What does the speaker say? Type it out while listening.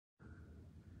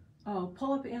Oh,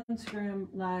 pull up Instagram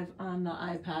Live on the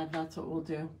iPad. That's what we'll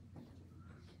do.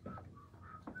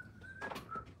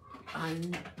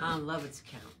 On Lovett's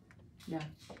account. Yeah.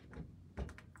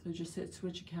 So just hit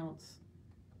switch accounts.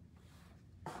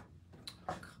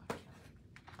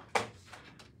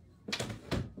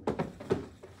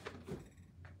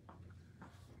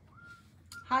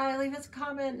 Hi, leave us a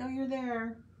comment. Know you're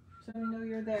there. So we know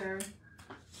you're there.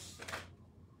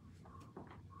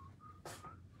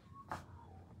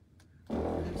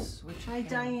 Switch Hi,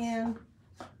 accounts. Diane.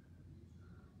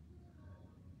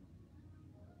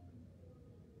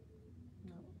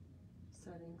 No.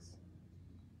 Settings.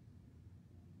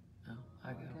 Oh,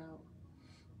 I go. Log out.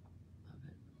 Love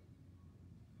it.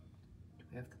 Do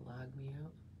we have to log me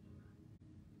out?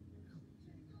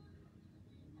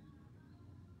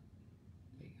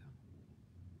 There you go.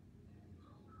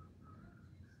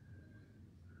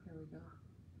 Here we go.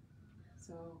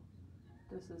 So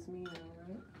this is me now,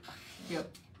 right? Yep.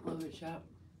 Lovett Shop.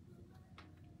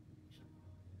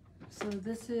 So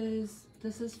this is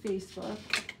Facebook.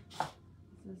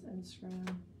 This is Instagram.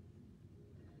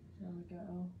 There we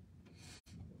go.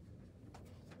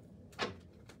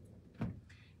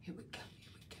 Here we go.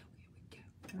 Here we go. Here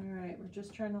we go. All right, we're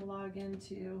just trying to log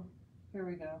into. Here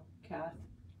we go, Kath.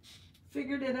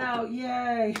 Figured it out!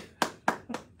 Yay!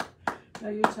 Now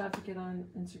you just have to get on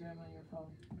Instagram on your phone.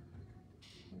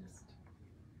 Just-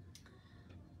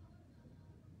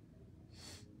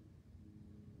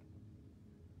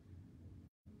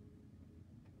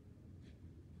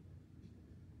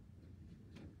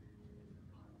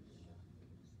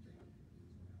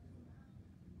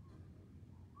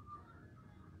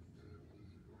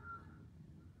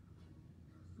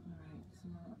 All right, it's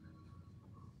not.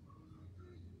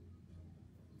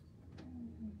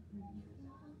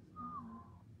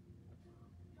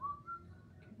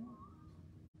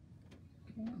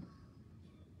 Okay.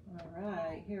 All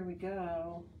right, here we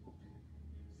go.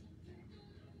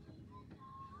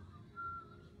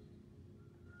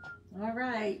 All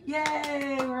right,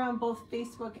 yay! We're on both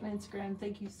Facebook and Instagram.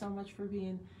 Thank you so much for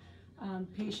being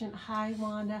patient. Hi,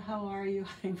 Wanda. How are you?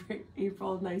 Hi,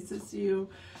 April. Nice to see you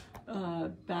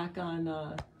back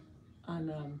on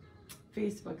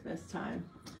Facebook this time.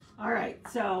 All right,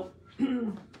 so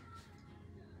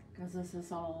because this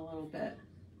is all a little bit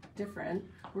different,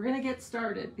 we're gonna get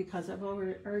started because I've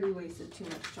already wasted too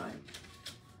much time.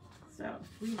 So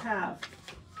we have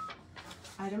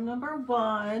item number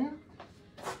 1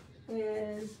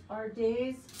 is our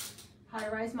Days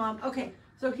High-Rise Mom. Okay,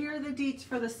 so here are the deets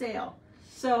for the sale.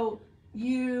 So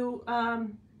you,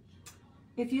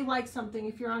 if you like something,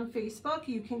 if you're on Facebook,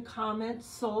 you can comment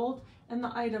sold and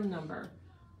the item number.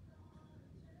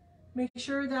 Make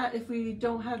sure that if we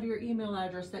don't have your email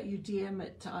address that you DM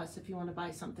it to us if you want to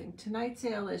buy something. Tonight's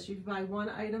sale is if you buy 1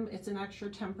 item, it's an extra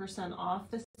 10%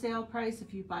 off the sale price.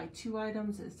 If you buy 2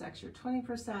 items, it's extra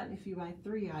 20%. If you buy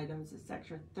 3 items, it's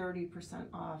extra 30%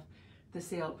 off the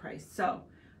sale price. So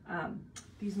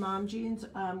these mom jeans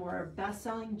were a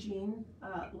best-selling jean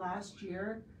last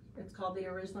year. It's called the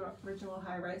original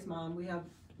high-rise mom. We have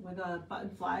with a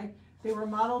button fly. They were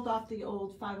modeled off the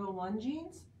old 501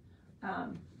 jeans.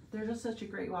 They're just such a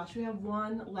great wash. We have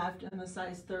 1 left in the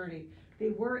size 30. They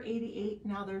were 88,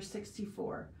 now they're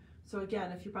 64. So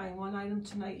again, if you're buying 1 item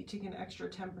tonight, you take an extra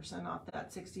 10% off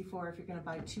that 64. If you're gonna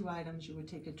buy 2 items, you would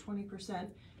take a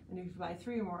 20%. And if you buy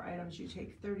 3 or more items, you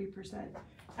take 30%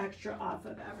 extra off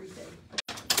of everything.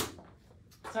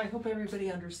 So I hope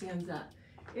everybody understands that.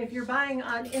 If you're buying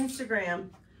on Instagram,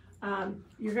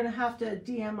 you're gonna have to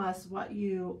DM us what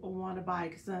you wanna buy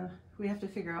because then we have to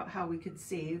figure out how we could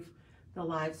save the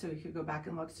live so we could go back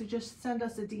and look. So just send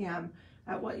us a DM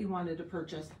at what you wanted to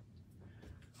purchase.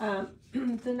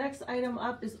 The next item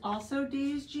up is also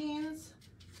Days jeans.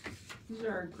 These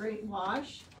are a great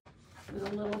wash with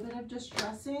a little bit of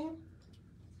distressing.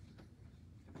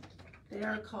 They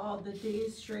are called the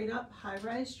Days Straight Up High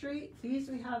Rise Straight. These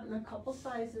we have in a couple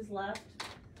sizes left.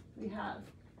 We have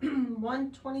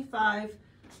 125,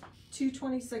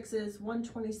 226s,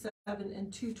 127,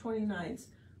 and 229s.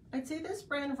 I'd say this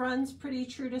brand runs pretty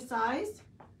true to size.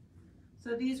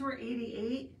 So these were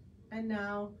 88 and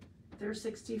now they're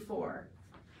 64.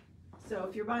 So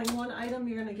if you're buying 1 item,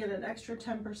 you're gonna get an extra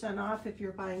 10% off. If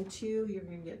you're buying 2, you're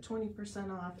gonna get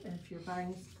 20% off. And if you're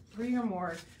buying 3 or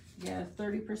more, you get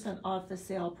 30% off the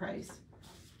sale price.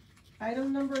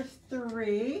 Item number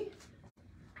 3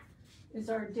 is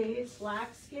our Days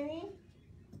Black Skinny.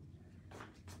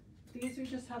 These we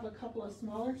just have a couple of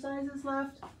smaller sizes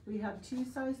left. We have 2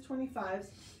 size 25s.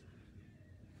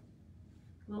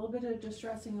 A little bit of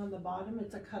distressing on the bottom,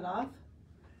 it's a cutoff.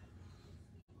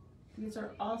 These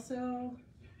are also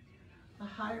a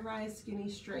high-rise skinny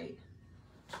straight.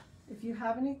 If you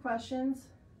have any questions,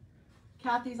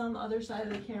 Kathy's on the other side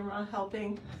of the camera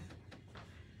helping,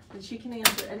 and she can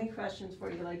answer any questions for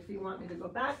you, like if you want me to go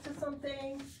back to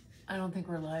something. I don't think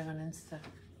we're live on Insta.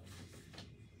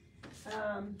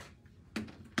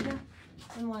 Yeah,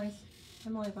 I'm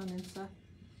live on Insta.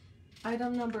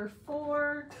 Item number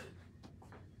 4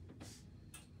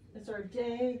 is our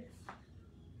Days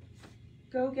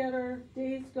Go-Getter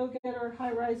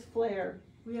high-rise flare.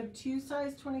 We have 2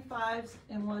 size 25s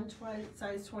and 1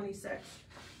 size 26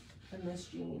 in this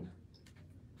jean.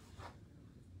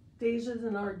 Days is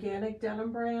an organic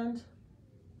denim brand.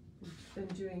 We've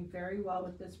been doing very well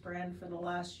with this brand for the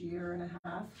last year and a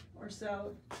half or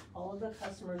so. All of the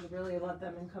customers really love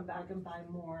them and come back and buy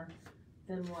more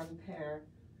than one pair.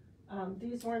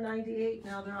 These were $98,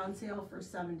 now they're on sale for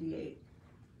 $78.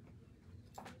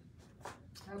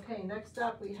 Okay, next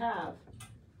up we have,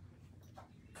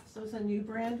 so it's a new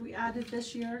brand we added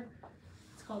this year.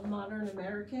 It's called Modern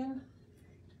American.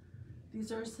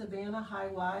 These are Savannah high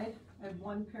wide. I have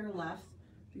 1 pair left.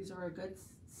 These are a good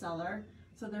seller.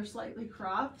 So they're slightly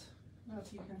cropped. I don't know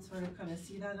if you can sort of kind of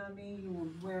see that on me. You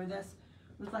would wear this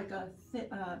with like a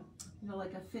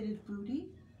like a fitted bootie.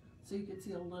 So you could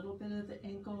see a little bit of the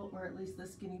ankle, or at least the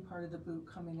skinny part of the boot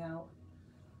coming out.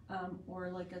 Or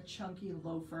like a chunky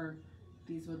loafer.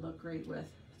 These would look great with.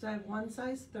 So I have 1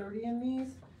 size 30 in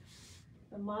these.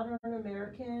 The Modern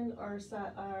American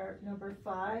are number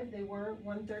 5. They were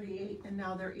 138 and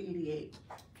now they're 88.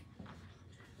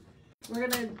 We're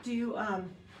gonna do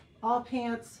all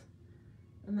pants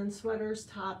and then sweaters,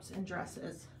 tops, and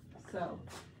dresses. So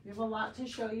we have a lot to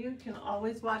show you. You can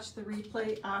always watch the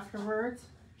replay afterwards.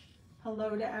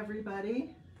 Hello to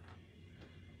everybody.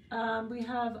 We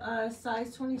have a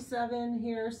size 27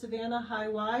 here, Savannah high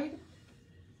wide.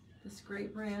 This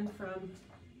great brand from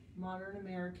Modern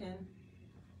American.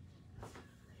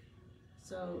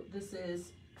 So this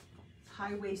is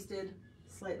high-waisted,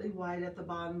 slightly wide at the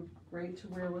bottom, great to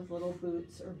wear with little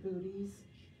boots or booties.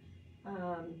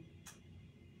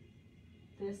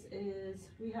 This is,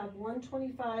 we have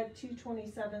 125, 2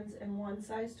 27s, and 1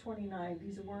 size 29.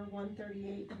 These were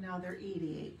 138 and now they're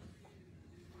 88.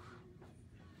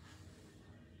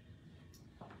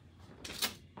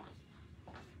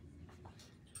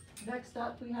 Next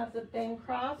up, we have the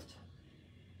Bancroft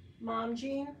mom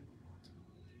jean.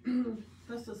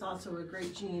 This is also a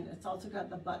great jean. It's also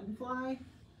got the button fly,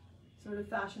 sort of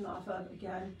fashion off of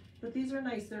again. But these are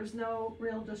nice. There's no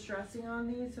real distressing on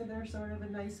these, so they're sort of a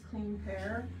nice clean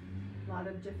pair. A lot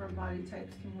of different body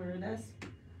types can wear this.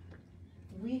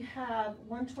 We have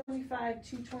 125,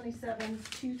 2 27s,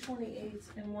 2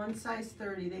 28s, and 1 size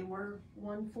 30. They were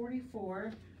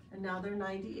 144 and now they're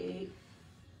 98.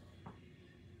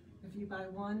 If you buy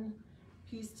 1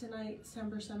 piece tonight,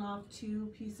 10% off,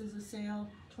 2 pieces a sale,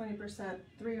 20%,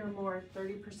 3 or more,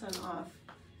 30% off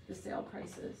the sale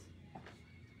prices.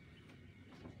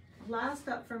 Last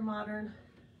up for Modern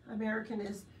American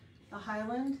is the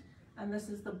Highland, and this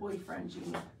is the boyfriend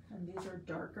jean. And these are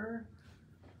darker.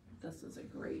 This is a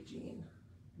great jean.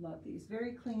 Love these.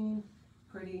 Very clean,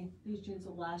 pretty. These jeans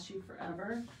will last you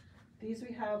forever. These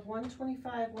we have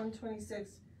 125,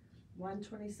 126,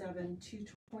 127, 2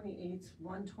 28s,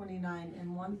 129,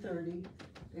 and 130.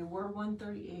 They were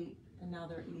 138 and now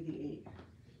they're 88.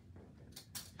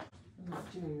 I'm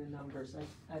not doing the numbers.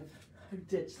 I've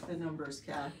ditched the numbers,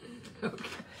 Kat.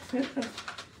 Okay.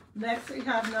 Next we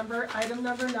have item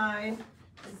number 9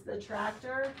 is the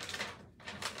Tractor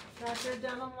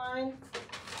denim line.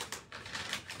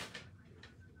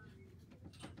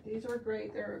 These were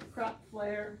great. They're a crop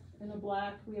flare in a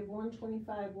black. We have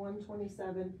 125,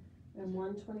 127, and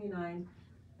 129.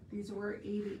 These were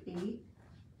 88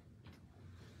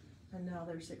 and now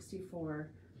they're 64.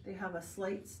 They have a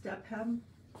slight step hem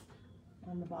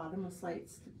on the bottom, a slight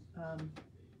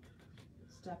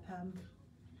step hem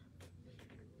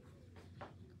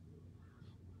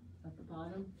at the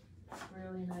bottom.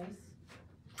 Really nice.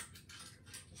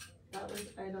 That was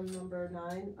item number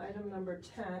 9. Item number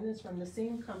 10 is from the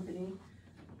same company,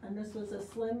 and this was a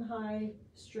slim high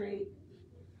straight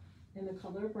in the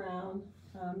color brown.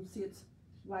 See, it's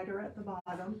wider at the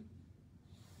bottom.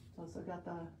 It's also got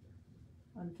the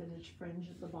unfinished fringe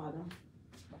at the bottom.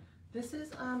 This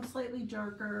is slightly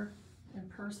darker in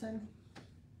person.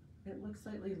 It looks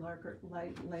slightly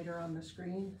lighter on the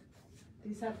screen.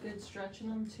 These have good stretch in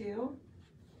them too.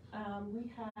 We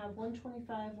have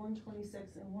 125,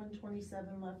 126, and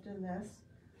 127 left in this.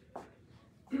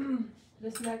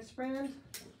 This next brand,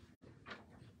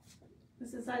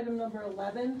 this is item number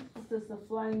 11. This is the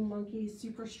Flying Monkey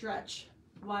Super Stretch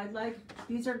Wide Leg.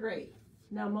 These are great.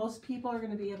 Now, most people are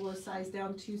going to be able to size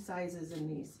down 2 sizes in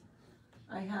these.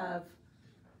 I have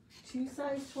 2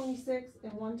 size 26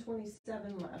 and 1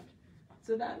 27 left.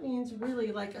 So that means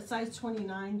really like a size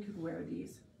 29 could wear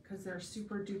these because they're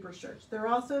super duper shirts. They're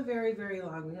also very, very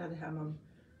long. We had to have them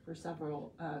for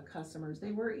several customers.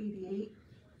 They were 88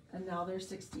 and now they're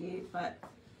 68, but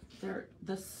they're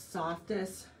the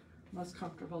softest, most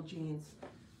comfortable jeans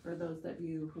for those of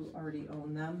you who already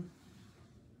own them.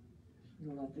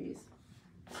 I love these.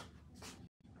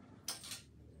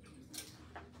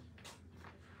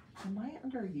 Am I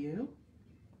under you?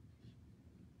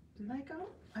 Did I go?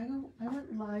 I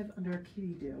went live under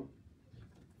Kitty Do.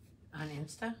 On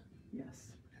Insta?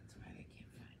 Yes. That's why I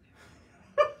can't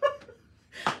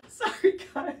find it. Sorry,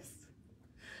 guys.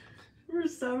 For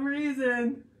some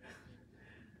reason,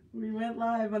 we went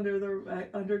live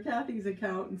under Kathy's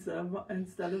account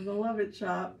instead of the Love It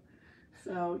shop.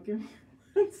 So give me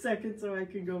 1 second so I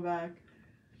can go back.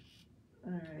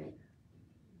 All right.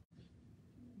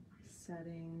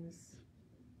 Settings.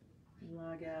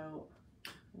 Log out.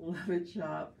 Love It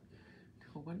shop.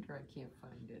 No wonder I can't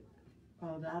find it.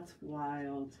 Oh, that's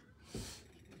wild.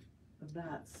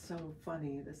 That's so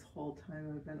funny. This whole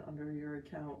time I've been under your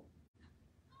account.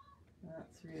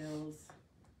 That's Reels.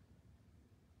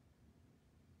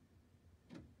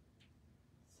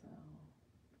 So,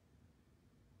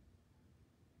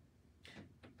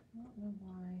 I don't know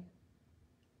why.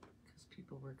 Because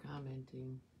people were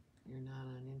commenting you're not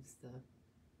on Insta.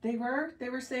 They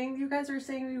were saying, you guys were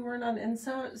saying we weren't on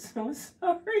Insta. So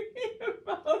sorry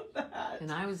about that.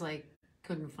 And I was like,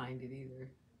 couldn't find it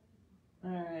either.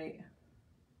 All right.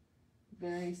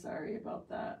 Very sorry about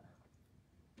that.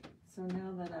 So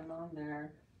now that I'm on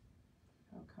there,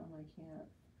 how come I can't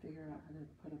figure out how to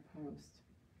put a post?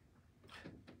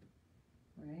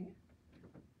 Right?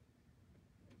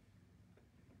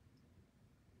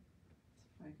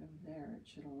 So if I go there, it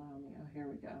should allow me. Oh, here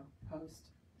we go. Post.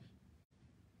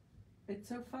 It's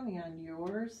so funny on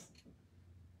yours.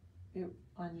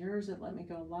 On yours it let me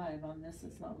go live. On this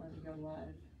it's not letting me go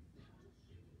live.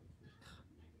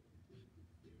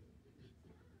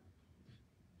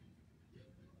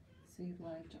 Save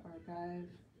live to archive.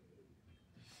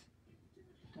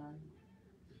 Done.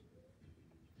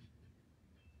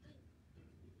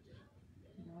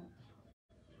 Nope.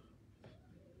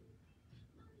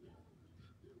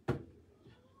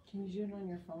 Can you do it on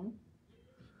your phone?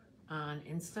 On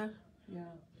Insta? Yeah.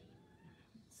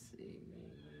 Let's see.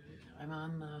 I'm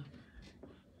on the...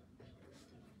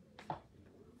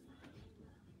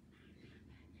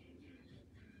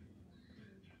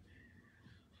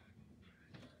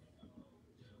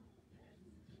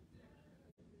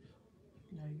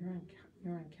 No,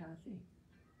 you're on Kathy.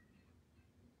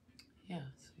 Yeah,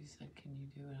 so you said, can you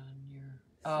do it on your...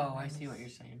 Oh, I see what you're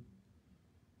saying.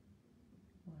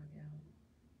 Log out.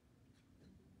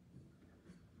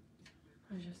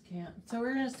 I just can't. So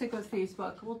we're gonna stick with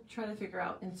Facebook. We'll try to figure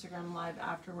out Instagram Live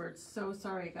afterwards. So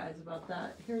sorry guys about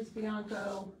that. Here's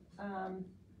Bianco.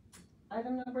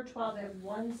 Item number 12, I have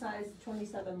 1 size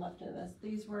 27 left in this.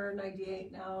 These were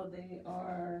 98, now they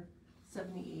are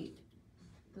 78.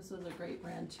 This was a great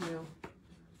brand too.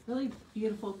 Really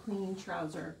beautiful, clean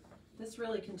trouser. This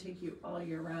really can take you all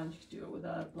year round. You could do it with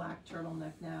a black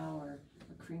turtleneck now or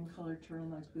a cream colored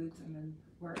turtleneck boots and then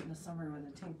wear it in the summer with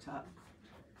a tank top.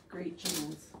 Great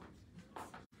jeans.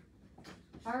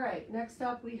 All right, next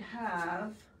up we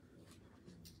have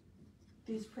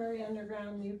these Prairie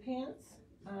Underground new pants.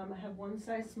 I have 1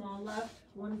 size small left,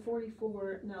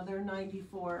 144, now they're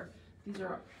 94. These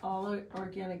are all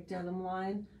organic denim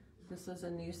line. This is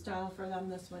a new style for them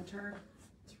this winter.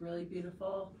 It's really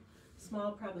beautiful.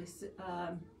 Small probably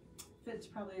fits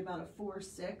probably about a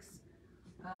 4-6.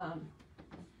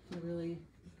 They're really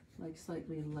like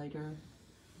slightly lighter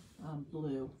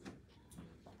blue.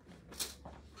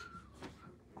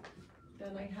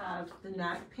 Then I have the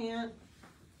neck pant,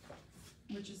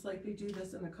 which is like they do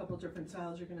this in a couple different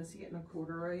styles. You're gonna see it in a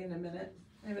corduroy in a minute.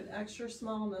 I have an extra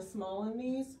small and a small in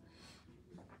these.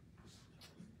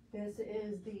 This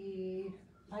is the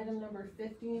item number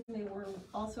 15. They were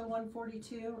also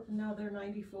 142, now they're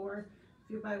 94.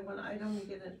 If you buy 1 item, you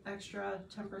get an extra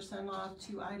 10% off,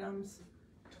 2 items,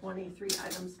 23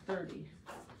 items, 30.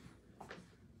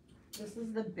 This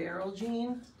is the barrel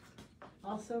jean,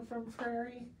 also from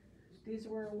Prairie. These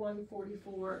were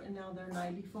 144 and now they're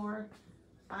 94.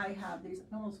 I have these,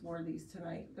 I almost wore these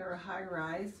tonight. They're a high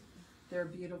rise, they're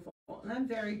beautiful. And I'm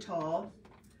very tall,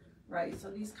 right?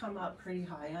 So these come up pretty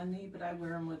high on me, but I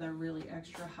wear them with a really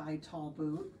extra high tall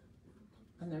boot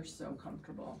and they're so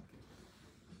comfortable.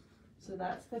 So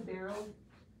that's the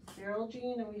barrel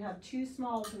jean, and we have 2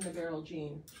 smalls in the barrel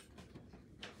jean.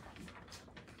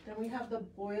 Then we have the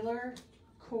boiler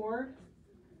cord,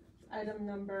 item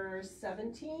number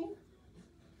 17.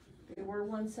 They were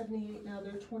 178, now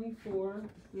they're 24.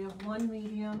 We have one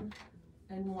medium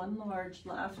and one large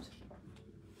left.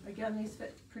 Again, these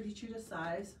fit pretty true to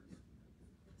size.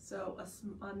 So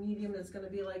a medium is going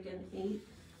to be like an 8,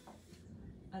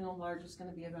 and a large is going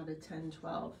to be about a 10,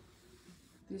 12.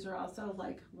 These are also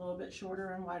like a little bit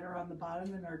shorter and wider on the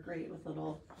bottom and are great with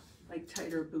little like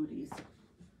tighter booties.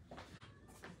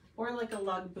 Or like a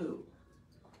lug boot.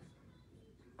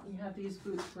 You have these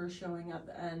boots we're showing at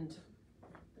the end.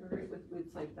 They're great with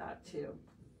boots like that too.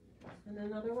 And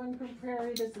another one from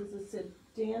Prairie, this is a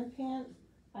sedan pant,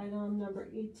 item number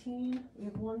 18. We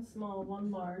have one small, one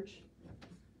large.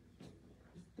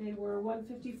 They were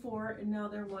 154 and now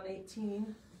they're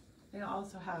 118. They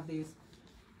also have these.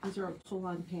 These are a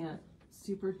pull-on pant,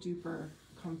 super duper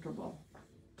comfortable.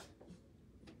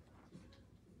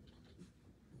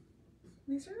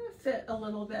 These are gonna fit a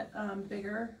little bit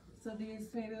bigger. So these,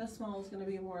 maybe the small is gonna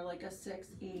be more like a 6,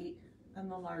 8,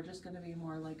 and the large is gonna be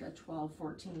more like a 12,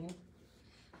 14.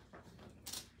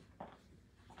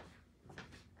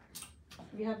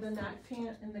 We have the neck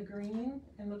pant in the green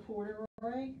and the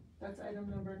corduroy. That's item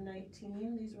number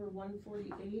 19. These were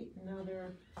 148 and now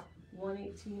they're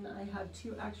 118. I have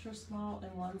 2 extra small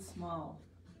and 1 small.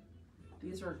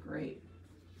 These are great.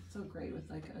 So great with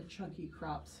like a chunky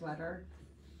crop sweater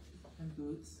and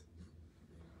boots.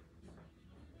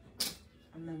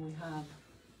 And then we have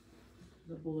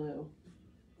the blue.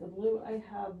 The blue, I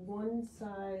have one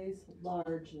size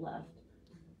large left.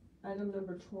 Item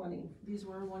number 20. These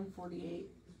were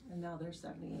 148 and now they're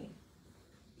 78.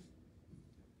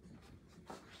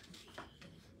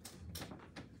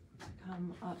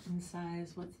 Come up in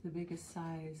size. What's the biggest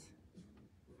size?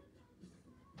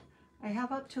 I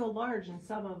have up to a large in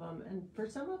some of them, and for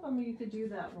some of them you could do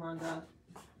that, Rhonda.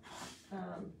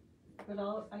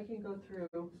 But I can go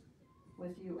through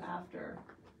with you after.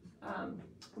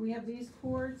 We have these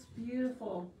cords,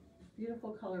 beautiful,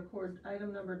 beautiful color cord,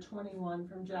 item number 21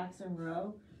 from Jackson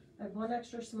Row. I have 1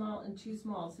 extra small and 2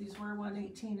 smalls. These were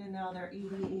 118 and now they're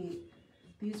 88.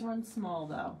 These run small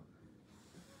though.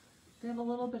 They have a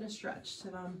little bit of stretch to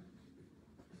them.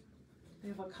 They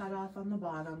have a cutoff on the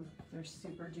bottom. They're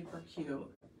super duper cute.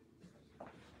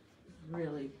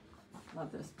 Really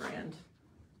love this brand.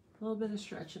 A little bit of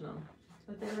stretch in them,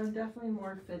 but they are definitely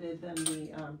more fitted than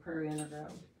the Prairie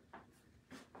Underground.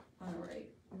 All right,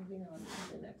 moving on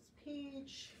to the next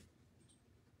page.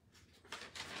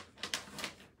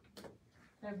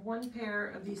 I have 1 pair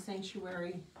of these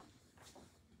Sanctuary.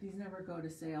 These never go to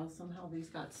sale. Somehow these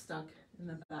got stuck in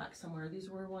the back somewhere. These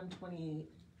were 128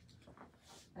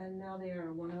 and now they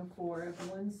are 104. I have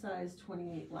 1 size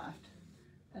 28 left.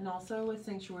 And also with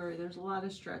Sanctuary, there's a lot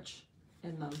of stretch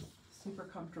in them. Super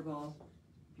comfortable,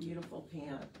 beautiful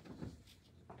pant.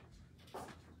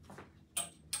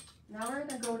 Now we're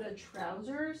gonna go to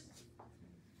trousers.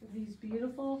 These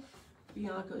beautiful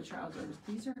Bianco trousers.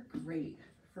 These are great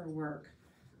for work.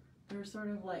 They're sort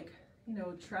of like, you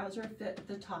know, trouser fit at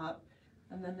the top,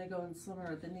 and then they go in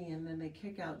slimmer at the knee, and then they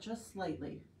kick out just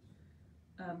slightly.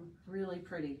 Really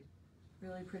pretty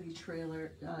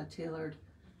tailored,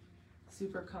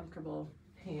 super comfortable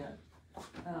pant.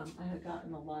 I had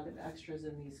gotten a lot of extras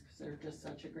in these because they're just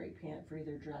such a great pant for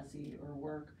either dressy or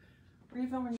work, or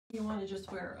even when you want to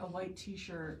just wear a white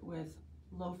t-shirt with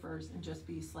loafers and just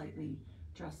be slightly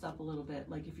dressed up a little bit,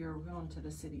 like if you're going to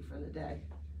the city for the day.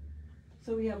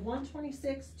 So we have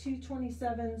 126,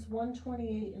 227s,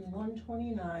 128, and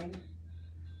 129.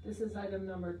 This is item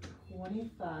number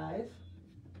 25,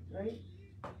 right?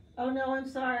 Oh no, I'm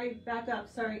sorry, back up,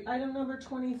 sorry. Item number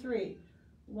 23,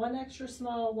 1 extra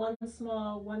small, 1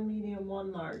 small, 1 medium,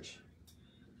 1 large.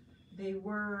 They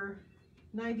were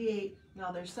 98,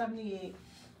 now they're 78,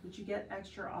 but you get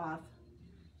extra off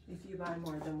if you buy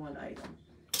more than 1 item.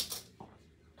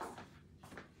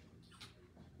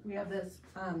 We have this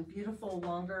beautiful,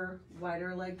 longer,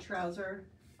 wider leg trouser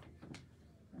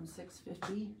from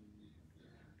 650.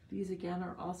 These again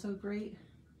are also great.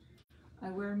 I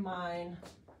wear mine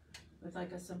with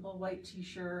like a simple white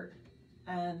t-shirt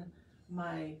and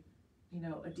my, you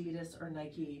know, Adidas or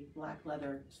Nike black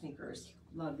leather sneakers.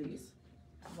 Love these.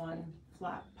 1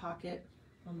 flat pocket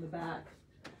on the back.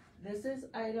 This is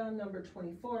item number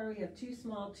 24. We have 2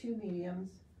 small, 2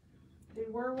 mediums. They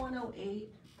were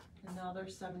 108 and now they're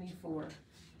 74.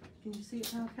 Can you see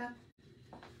it now, Kat?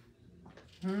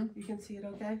 You can see it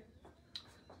okay?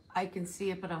 I can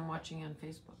see it, but I'm watching on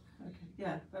Facebook. Okay.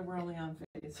 Yeah, but we're only on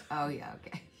Facebook. Oh yeah,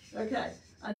 okay. Okay,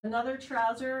 another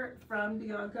trouser from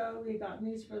Bianco. We got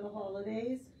these for the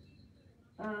holidays.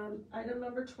 Item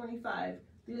number 25.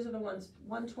 These are the ones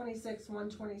 126,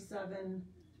 127,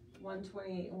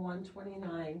 128, and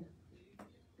 129.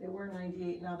 They were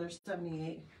 98, now they're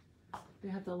 78. They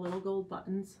have the little gold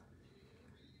buttons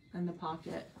and the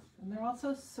pocket. And they're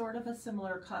also sort of a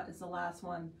similar cut as the last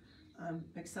one,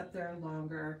 except they're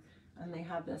longer. And they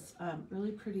have this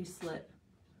really pretty slit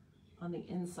on the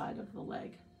inside of the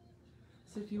leg.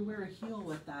 So if you wear a heel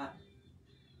with that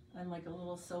and like a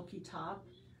little silky top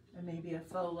and maybe a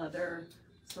faux leather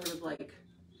sort of like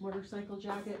motorcycle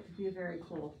jacket, could be a very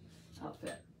cool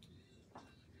outfit.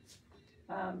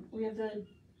 We have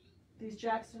these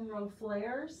Jackson Rowe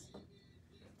flares,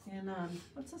 and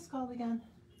what's this called again?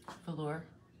 Velour.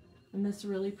 And this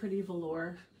really pretty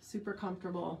velour, super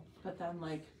comfortable, but then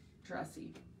like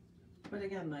dressy. But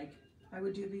again, like I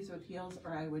would do these with heels,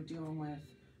 or I would do them with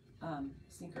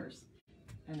sneakers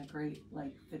and a great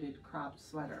like fitted cropped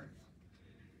sweater.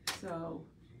 So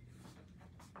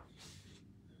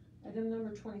item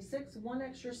number 26, one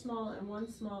extra small and one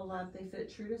small left. They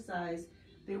fit true to size.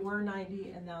 They were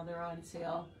 90 and now they're on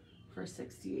sale for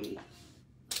 68.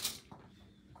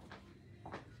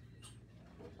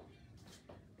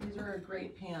 These are a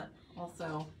great pant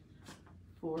also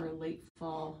for late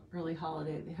fall, early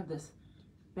holiday. They have this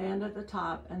band at the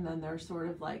top and then they're sort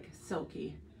of like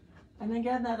silky. And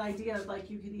again, that idea of like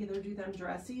you could either do them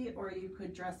dressy or you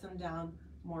could dress them down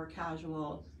more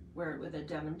casual, wear it with a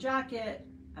denim jacket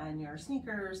and your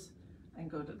sneakers and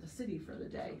go to the city for the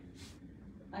day.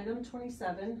 Item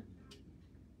 27,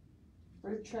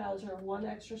 rib trouser, one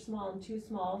extra small and two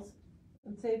smalls.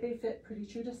 And say they fit pretty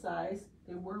true to size.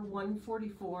 They were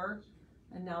 144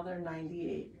 and now they're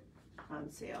 98 on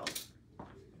sale.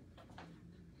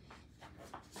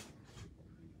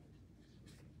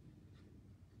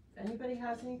 If anybody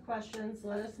has any questions,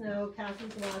 let us know.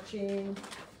 Kathy's watching.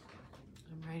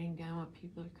 I'm writing down what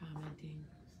people are commenting.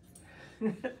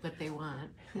 What they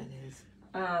want, that is.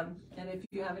 And if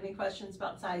you have any questions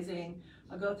about sizing,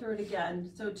 I'll go through it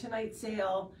again. So tonight's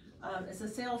sale is a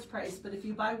sales price, but if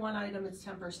you buy one item, it's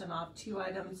 10% off. 2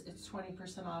 items, it's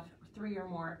 20% off. 3 or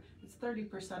more, it's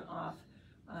 30% off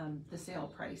the sale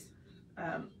price.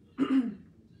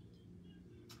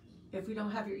 If we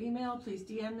don't have your email, please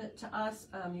DM it to us.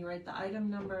 You write the item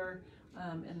number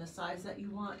and the size that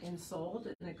you want in sold,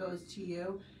 and it goes to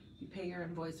you. You pay your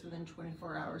invoice within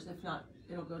 24 hours. If not,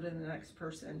 it'll go to the next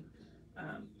person.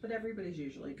 But everybody's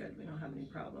usually good. We don't have any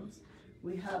problems.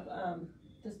 We have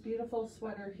this beautiful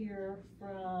sweater here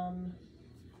from,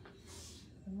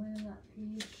 am I on that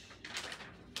page?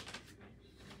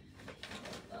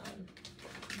 Hold on.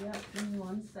 Yep, give me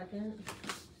 1 second.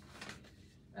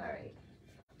 All right.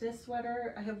 This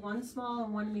sweater, I have one small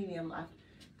and one medium left.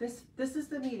 This is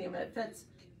the medium. It fits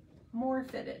more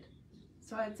fitted.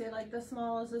 So I'd say like the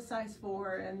small is a size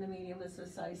 4 and the medium is a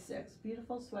size 6.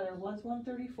 Beautiful sweater, was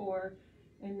 134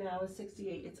 and now is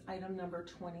 68. It's item number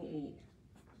 28.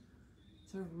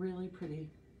 It's a really pretty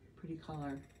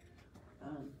color.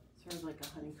 Sort of like a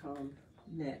honeycomb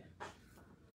knit.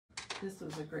 This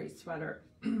was a great sweater.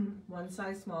 One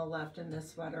size small left in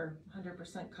this sweater,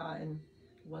 100% cotton.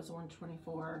 It was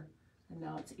 124 and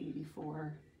now it's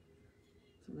 84.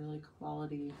 It's a really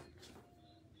quality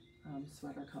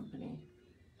sweater company.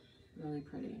 Really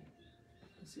pretty.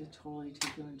 This could totally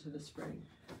take you into the spring.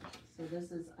 So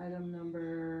this is item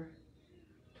number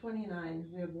 29.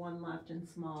 We have one left in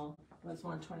small. It was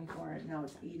 124 and now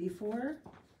it's 84.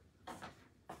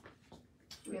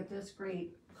 We have this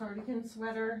great cardigan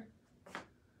sweater.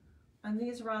 And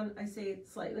these run, I say,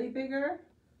 slightly bigger.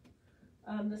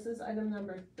 This is item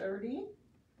number 30.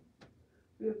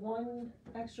 We have one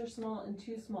extra small and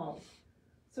 2 smalls.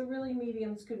 So really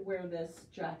mediums could wear this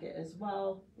jacket as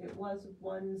well. It was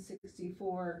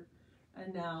 164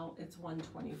 and now it's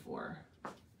 124.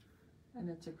 And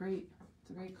it's a great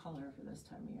color for this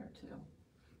time of year too.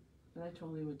 But I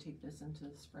totally would take this into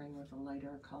the spring with a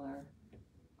lighter color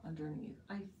underneath.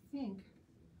 I think,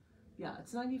 yeah,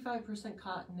 it's 95%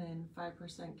 cotton and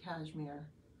 5% cashmere.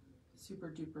 Super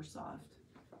duper soft.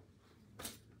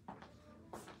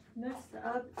 Next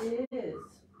up is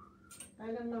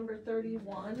item number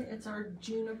 31. It's our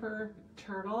Juniper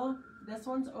Turtle. This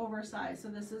one's oversized, so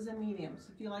this is a medium.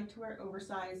 So if you like to wear it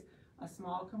oversized, a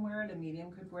small can wear it, a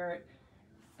medium could wear it,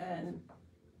 and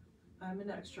I'm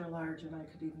an extra large and I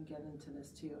could even get into this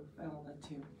too if I wanted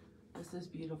to. This is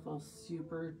beautiful,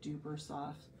 super duper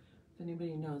soft. If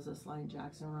anybody knows this line,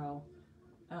 Jackson Rowe,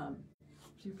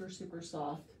 super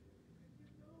soft.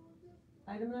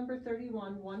 Item number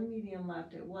 31, one medium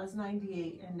left. It was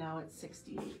 98 and now it's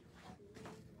 68.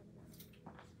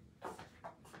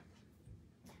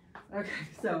 Okay,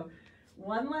 so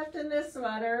one left in this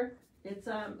sweater. It's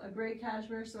a gray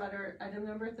cashmere sweater, item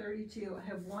number 32. I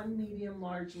have one medium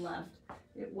large left.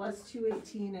 It was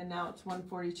 $218 and now it's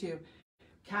 $142.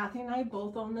 Kathy and I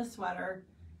both own the sweater,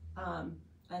 and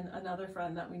another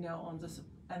friend that we know owns this,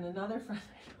 and another friend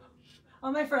I know.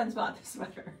 All my friends bought this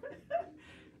sweater,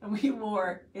 and we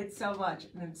wore it so much,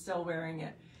 and I'm still wearing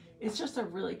it. It's just a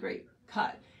really great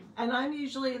cut. And I'm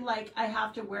usually like, I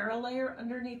have to wear a layer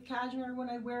underneath cashmere when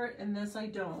I wear it, and this I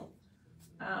don't.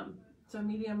 So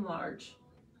medium large,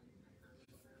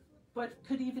 but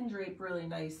could even drape really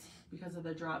nice because of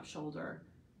the drop shoulder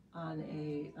on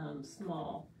a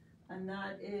small. And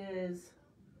that is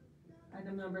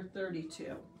item number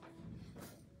 32.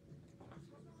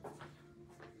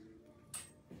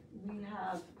 We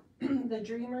have the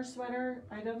Dreamer sweater,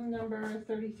 item number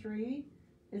 33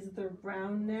 is the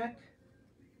brown neck,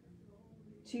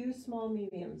 2 small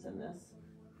mediums in this.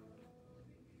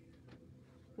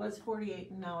 Was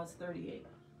 48 and now it's 38.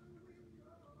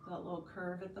 That little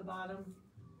curve at the bottom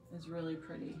is really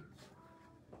pretty.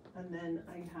 And then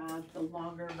I have the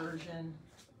longer version,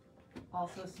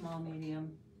 also small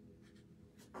medium.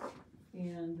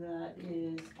 And that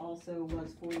is also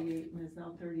was 48 and is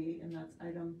now 38, and that's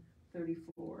item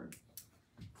 34.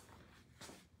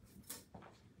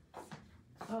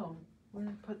 Oh, where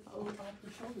did I put the off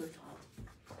the shoulder top?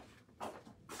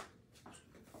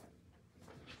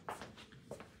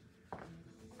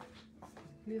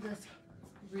 Look at this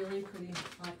really pretty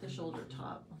off the shoulder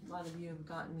top. A lot of you have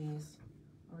gotten these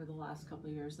over the last couple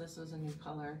of years. This is a new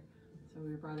color, so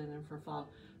we brought it in for fall.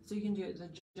 So you can do it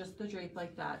just the drape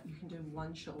like that. You can do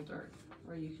one shoulder,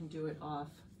 or you can do it off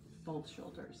both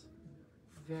shoulders.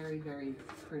 Very, very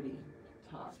pretty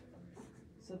top.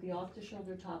 So the off the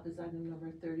shoulder top is item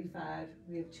number 35.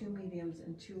 We have 2 mediums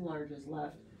and 2 larges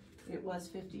left. It was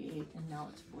 58 and now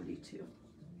it's 42.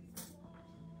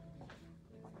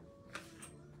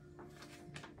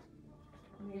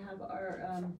 We have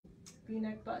our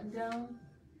V-neck button down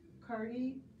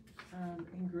cardi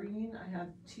in green. I have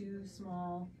 2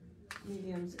 small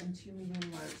mediums and 2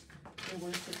 medium large. They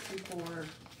were 64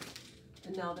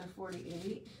 and now they're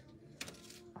 48.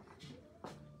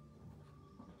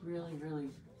 Really, really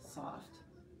soft.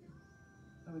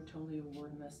 I would totally have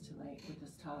worn this tonight with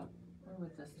this top or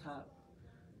with this top.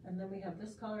 And then we have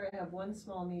this color. I have 1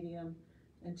 small medium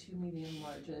and 2 medium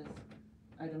larges.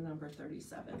 Item number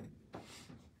 37.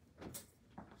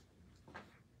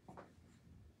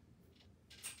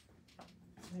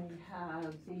 We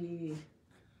have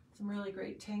some really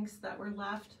great tanks that were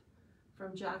left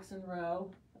from Jackson Row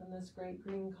in this great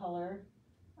green color,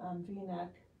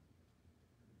 V-neck.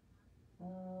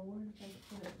 Where did I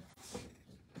put it?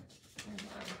 Hang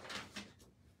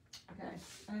on. Okay,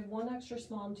 I have 1 extra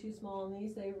small and 2 small in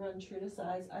these. They run true to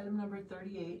size. Item number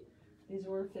 38. These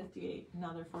were 58,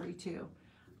 now they're 42.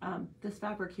 This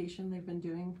fabrication they've been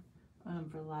doing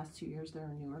for the last 2 years, they're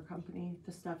a newer company.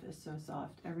 The stuff is so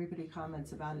soft. Everybody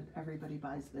comments about it. Everybody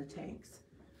buys the tanks.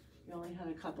 We only had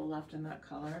a couple left in that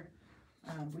color.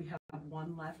 We have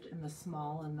 1 left in the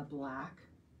small and the black.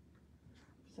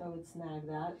 So I would snag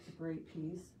that. It's a great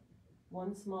piece.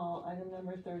 1 small, item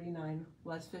number 39,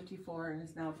 was 54 and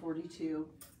is now 42.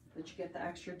 But you get the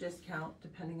extra discount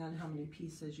depending on how many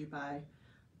pieces you buy.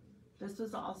 This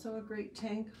is also a great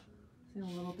tank. See a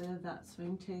little bit of that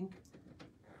swing tank.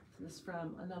 This is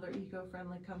from another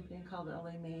eco-friendly company called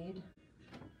LA Made.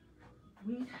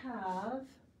 We have,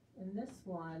 in this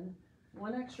one,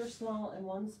 1 extra small and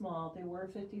 1 small. They were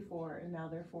 54 and now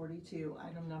they're 42.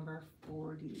 Item number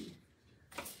 40.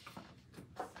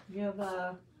 You have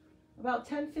about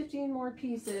 10-15 more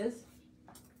pieces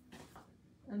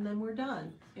and then we're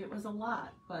done. It was a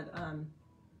lot, but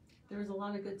there was a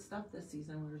lot of good stuff this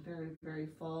season. We were very, very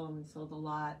full and we sold a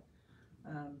lot.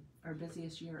 Our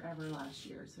busiest year ever last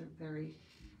year, so very,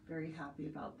 very happy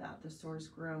about that. The store's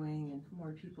growing and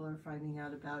more people are finding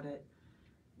out about it,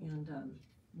 and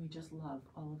we just love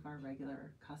all of our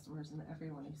regular customers and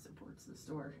everyone who supports the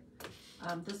store.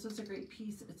 This was a great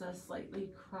piece. It's a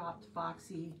slightly cropped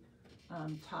boxy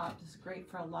top. It's great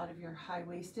for a lot of your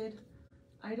high-waisted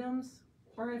items,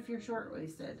 or if you're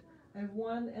short-waisted. I have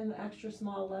 1 and the extra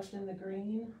small left in the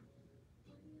green,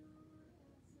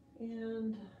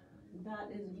 and that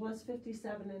was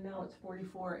 57 and now it's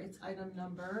 44. It's item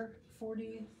number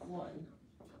 41.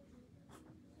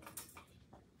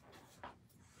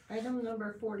 Item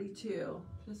number 42.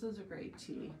 This is a great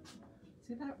tee.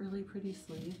 See that really pretty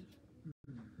sleeve?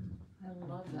 I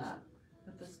love that.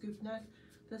 With the scoop neck.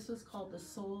 This is called the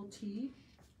Soul Tee.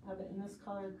 I have it in this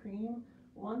color cream.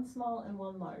 1 small and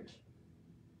 1 large.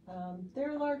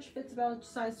 Their large fits about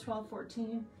size 12,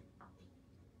 14.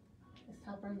 This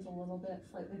top runs a little bit,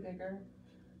 slightly bigger.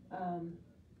 Item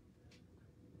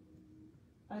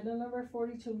number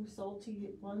 42, sold to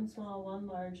you, one small, one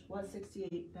large, was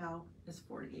 68, now is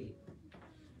 48.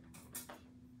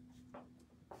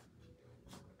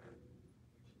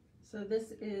 So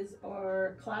this is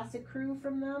our classic crew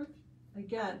from them.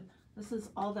 Again, this is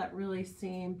all that really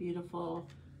same beautiful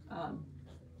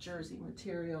jersey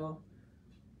material.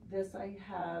 This I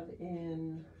have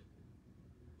in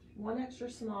one extra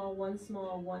small,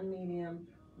 one medium,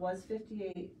 was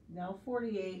 58, now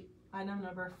 48, item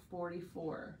number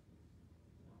 44.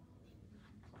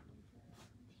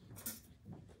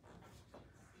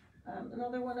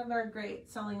 Another one of our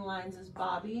great selling lines is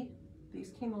Bobby.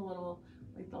 These came a little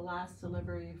like the last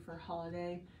delivery for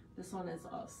holiday. This one is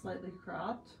slightly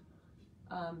cropped.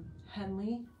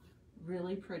 Henley,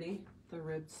 really pretty, the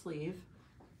ribbed sleeve,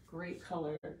 great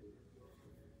color.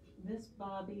 This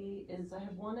Bobby is, I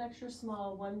have one extra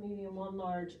small, one medium, one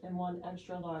large, and one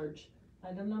extra large.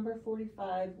 Item number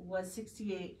 45 was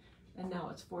 68, and now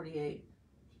it's 48.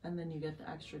 And then you get the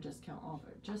extra discount off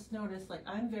it. Just notice, like,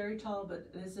 I'm very tall,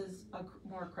 but this is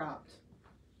more cropped.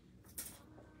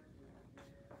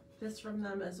 This from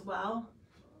them as well.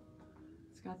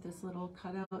 It's got this little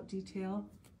cutout detail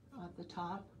at the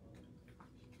top.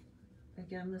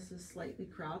 Again, this is slightly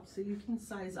cropped, so you can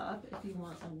size up if you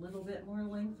want a little bit more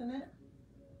length in it,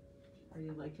 or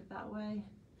you like it that way.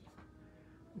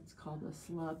 It's called a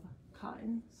slub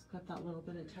cotton. It's got that little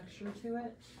bit of texture to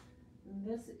it. And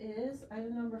this is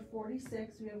item number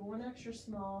 46. We have one extra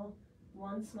small,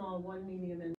 one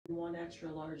medium, and one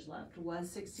extra large left. Was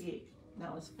 68,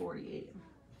 now it's 48.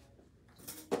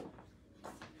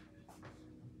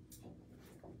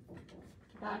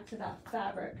 Back to that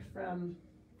fabric from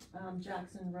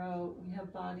Jackson Row, we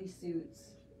have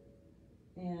bodysuits,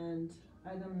 and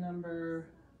item number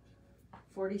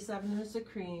 47 is the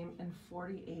cream, and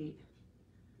 48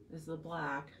 is the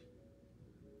black.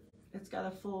 It's got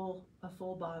a full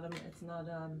bottom. It's not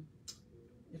a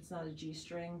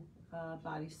G-string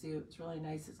bodysuit. It's really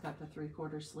nice. It's got the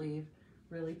 3/4 sleeve,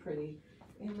 really pretty.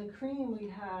 In the cream, we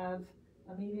have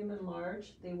a medium and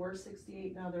large. They were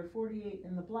 68, now they're 48.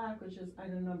 In the black, which is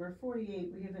item number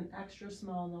 48, we have an extra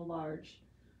small and a large.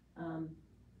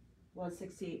 Was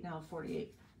 68, now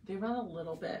 48. They run a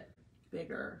little bit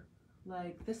bigger.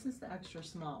 Like, this is the extra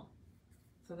small.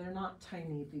 So they're not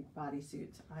tiny big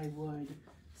bodysuits. I would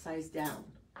size down.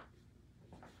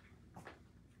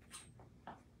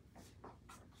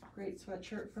 Great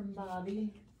sweatshirt from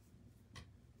Bobby.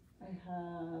 I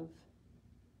have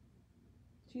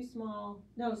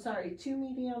two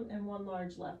medium and one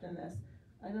large left in this.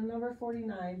 Item number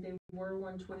 49, they were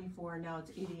 124, now it's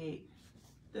 88.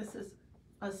 This is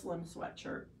a slim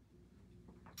sweatshirt.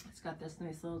 It's got this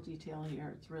nice little detail here.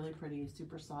 It's really pretty,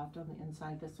 super soft on the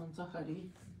inside. This one's a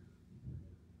hoodie.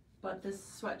 But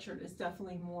this sweatshirt is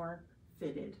definitely more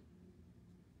fitted.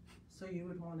 So you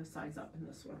would want to size up in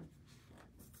this one.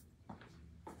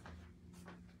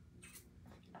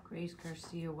 Grace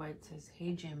Garcia White says,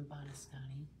 "Hey Jim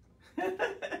Bonascani."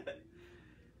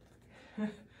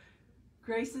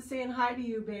 Grace is saying hi to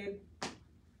you, babe.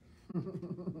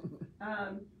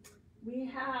 We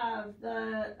have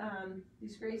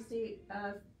these Gray State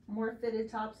more fitted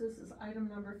tops. This is item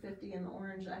number 50 in the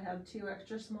orange. I have two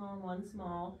extra small and one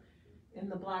small. In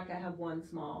the black, I have one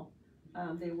small.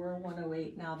 They were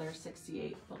 108, now they're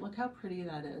 68. But look how pretty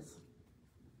that is.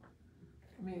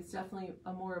 I mean, it's definitely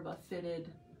more of a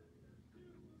fitted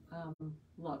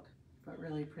look, but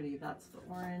really pretty. That's the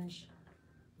orange,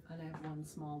 and I have one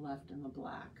small left in the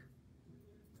black.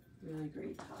 Really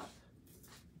great top.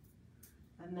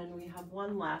 And then we have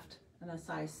one left in a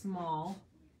size small.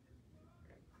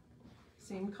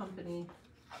 Same company.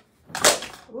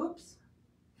 Whoops.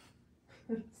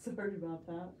 Sorry about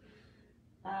that.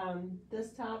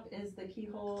 This top is the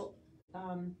keyhole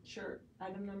shirt.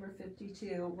 Item number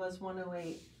 52 was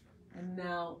 108 and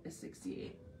now is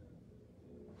 68.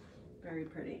 Very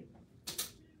pretty.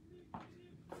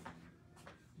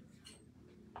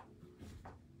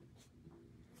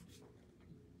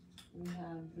 We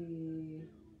have the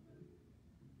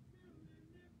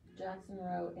Jackson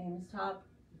Row Ames top.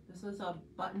 This is a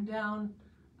button-down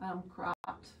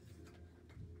cropped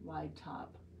wide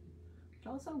top. You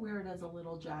can also wear it as a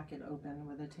little jacket open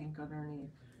with a tank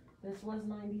underneath. This was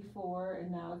 94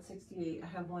 and now it's 68. I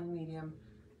have one medium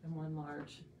and one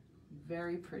large.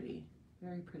 Very pretty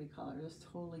color. This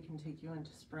totally can take you into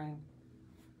spring.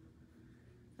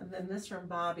 And then this from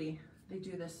Bobby. They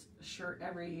do this shirt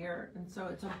every year, and so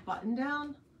it's a button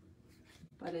down,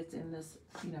 but it's in this,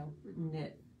 you know,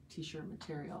 knit t-shirt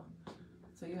material.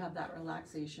 So you have that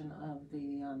relaxation of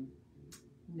the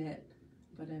knit,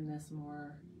 but in this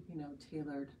more, you know,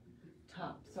 tailored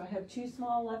top. So I have 2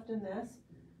 small left in this.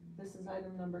 This is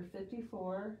item number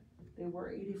 54. They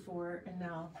were 84 and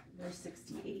now they're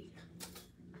 68.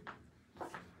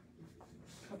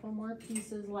 Couple more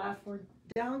pieces left. We're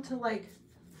down to like,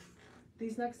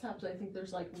 these next tops I think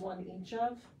there's like 1 each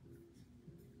of.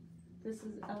 This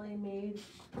is LA Made,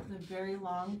 the very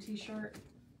long t-shirt.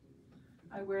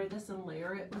 I wear this and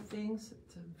layer it with things.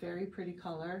 It's a very pretty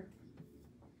color.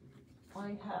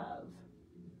 I have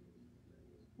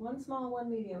 1 small, 1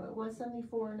 medium. It was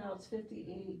 74, now it's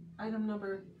 58. Item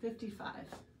number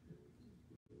 55.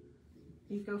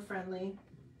 Eco-friendly,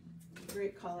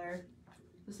 great color.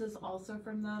 This is also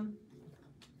from them.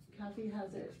 Kathy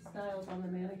has it styled on the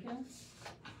mannequin.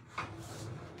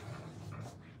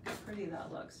 How pretty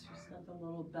that looks. She's got the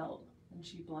little belt and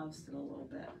she bloused it a little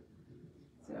bit.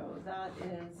 So that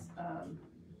is,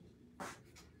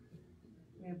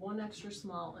 we have 1 extra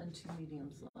small and 2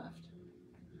 mediums left.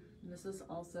 And this is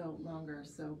also longer,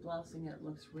 so blousing it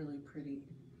looks really pretty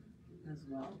as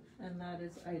well. And that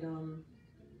is item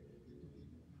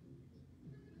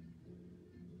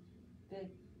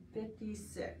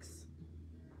 56.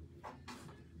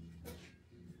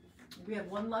 We have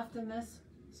 1 left in this.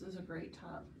 This is a great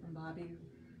top from Bobby,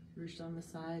 ruched on the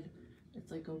side.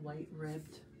 It's like a white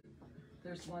ribbed.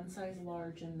 There's 1 size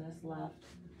large in this left.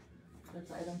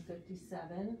 That's item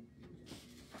 57.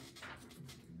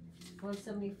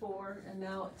 174, and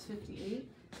now it's 58.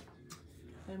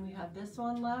 Then we have this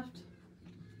one left.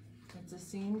 It's the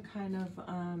same kind of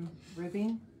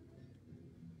ribbing.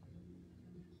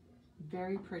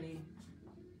 Very pretty.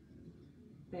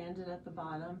 Banded at the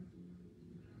bottom.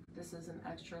 This is an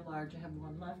extra large. I have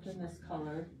 1 left in this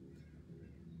color.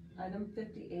 Item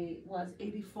 58 was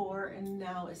 84 and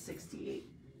now is 68.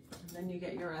 And then you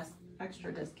get your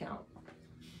extra discount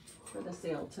for the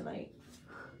sale tonight.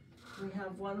 We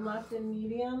have 1 left in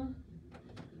medium.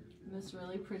 And this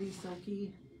really pretty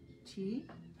silky tee.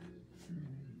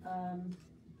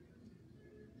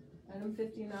 Item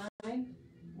 59,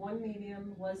 1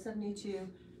 medium, was 72,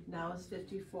 now is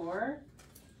 54.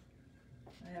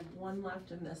 I have 1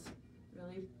 left in this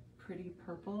really pretty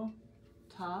purple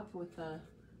top with a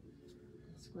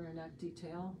square neck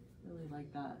detail. Really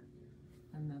like that.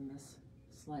 And then this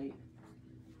slight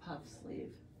puff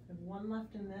sleeve. I have 1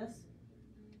 left in this.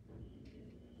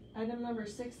 Item number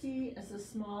 60 is a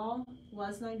small,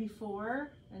 was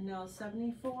 94 and now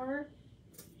 74.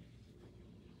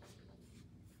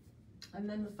 And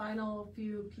then the final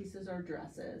few pieces are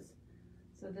dresses.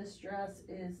 So this dress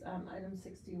is item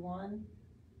 61.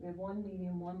 We have 1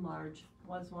 medium, 1 large,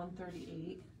 was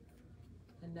 138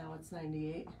 and now it's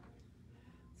 98.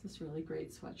 It's this really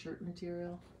great sweatshirt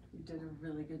material. You did a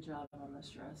really good job on this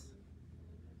dress.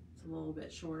 It's a little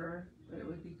bit shorter, but it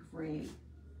would be great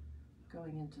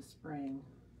going into spring.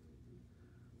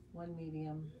 1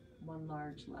 medium, 1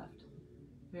 large left.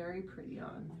 Very pretty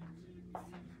on.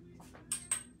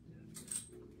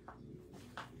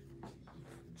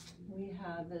 We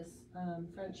have this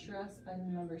French dress,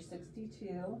 item number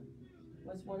 62,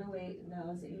 was 108, now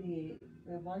is 88.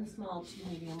 We have 1 small, 2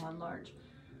 medium, 1 large.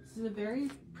 This is a very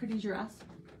pretty dress.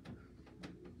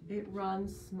 It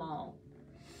runs small.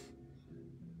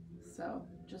 So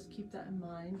just keep that in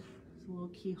mind. There's a little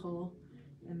keyhole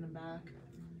in the back.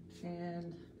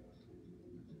 And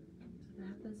does it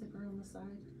have the zipper on the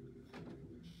side?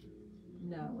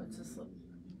 No, it's a slip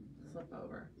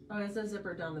over. Oh, it's a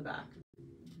zipper down the back.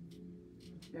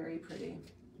 Very pretty.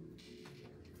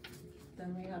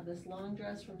 Then we have this long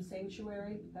dress from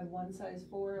Sanctuary. I have 1 size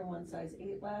 4 and 1 size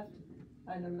 8 left.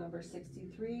 Item number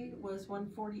 63 was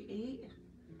 148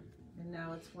 and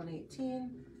now it's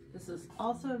 118. This is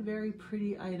also a very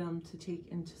pretty item to take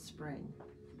into spring.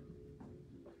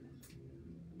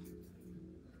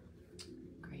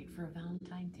 Great for a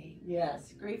Valentine's date.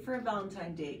 Yes, great for a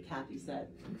Valentine date, Kathy said.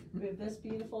 We have this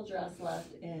beautiful dress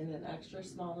left in an extra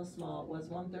small to small. It was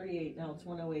 138, now it's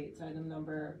 108. It's item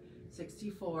number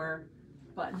 64.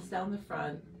 Buttons down the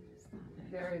front.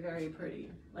 Very, very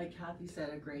pretty. Like Kathy said,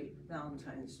 a great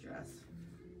Valentine's dress.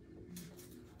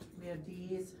 We have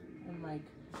these in like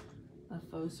a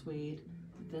faux suede.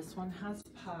 This one has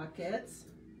pockets.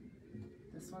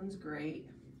 This one's great.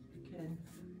 You can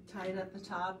tie it at the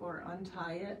top or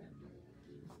untie it.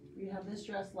 We have this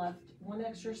dress left. 1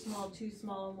 extra small, 2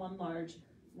 small, and 1 large.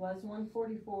 Was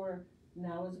 144,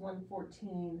 now is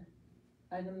 114.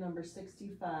 Item number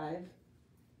 65.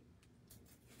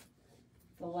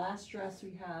 The last dress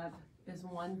we have is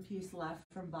 1 piece left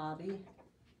from Bobby.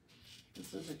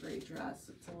 This is a great dress.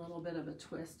 It's a little bit of a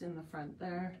twist in the front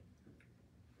there.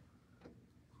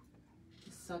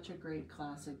 It's such a great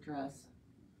classic dress.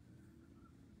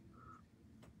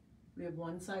 We have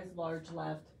one size large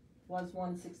left. Was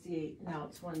 168, now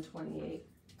it's 128.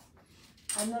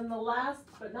 And then the last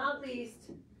but not least,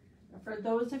 for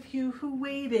those of you who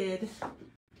waited,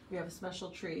 we have a special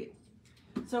treat.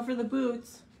 So for the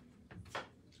boots,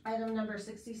 item number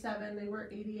 67, they were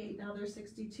 88, now they're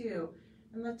 62.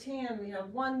 And the tan, we have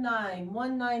 1.9,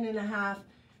 1.9.5,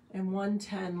 and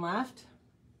 1.10 left.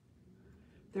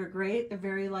 They're great, they're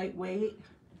very lightweight.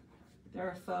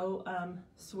 They're a faux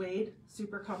suede,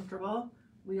 super comfortable.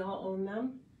 We all own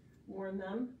them, worn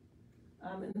them.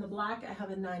 In the black, I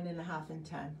have a 9.5 and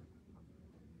 10.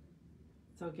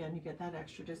 So again, you get that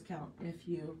extra discount if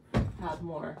you have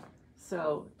more.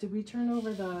 So did we turn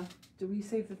over did we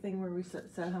save the thing where we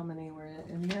said how many were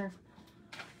in here?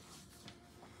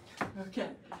 Okay,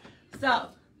 so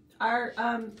our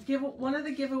one of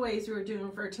the giveaways we were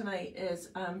doing for tonight is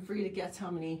for you to guess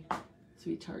how many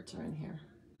sweethearts are in here.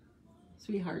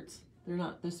 Sweethearts. They're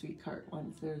not the sweetheart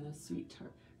ones. They're the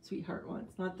sweetheart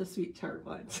ones, not the sweet tart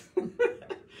ones.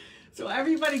 So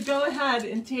everybody go ahead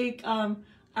and take, all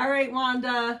right,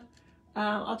 Wanda,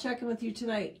 I'll check in with you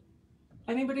tonight.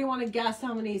 Anybody want to guess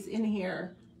how many's in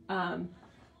here?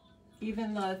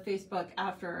 Even the Facebook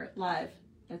after live,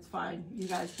 it's fine. You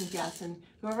guys can guess, and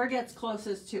whoever gets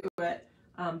closest to it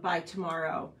by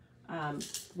tomorrow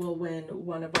will win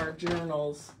one of our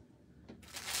journals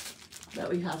that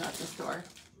we have at the store.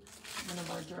 One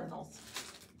of our journals.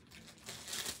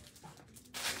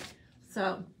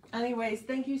 So anyways,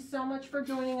 thank you so much for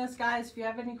joining us, guys. If you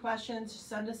have any questions,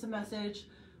 send us a message.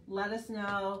 Let us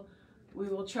know. We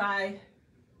will try,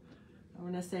 I'm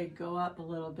going to say go up a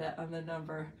little bit on the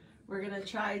number. We're going to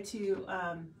try to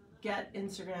get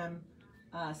Instagram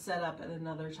set up at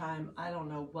another time. I don't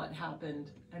know what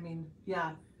happened. I mean,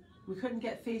 yeah, we couldn't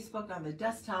get Facebook on the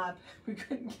desktop. We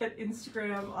couldn't get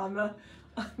Instagram on the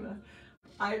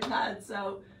iPad.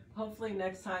 So hopefully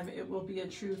next time it will be a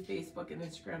true Facebook and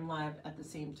Instagram live at the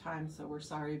same time. So we're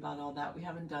sorry about all that. We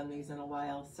haven't done these in a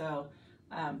while. So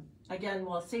again,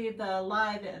 we'll save the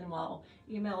live and we'll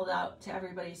email it out to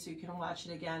everybody so you can watch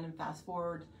it again and fast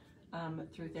forward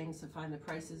through things to find the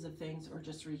prices of things, or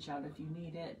just reach out if you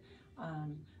need it.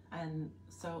 And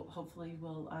so hopefully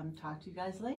we'll talk to you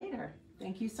guys later.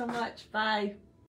 Thank you so much. Bye.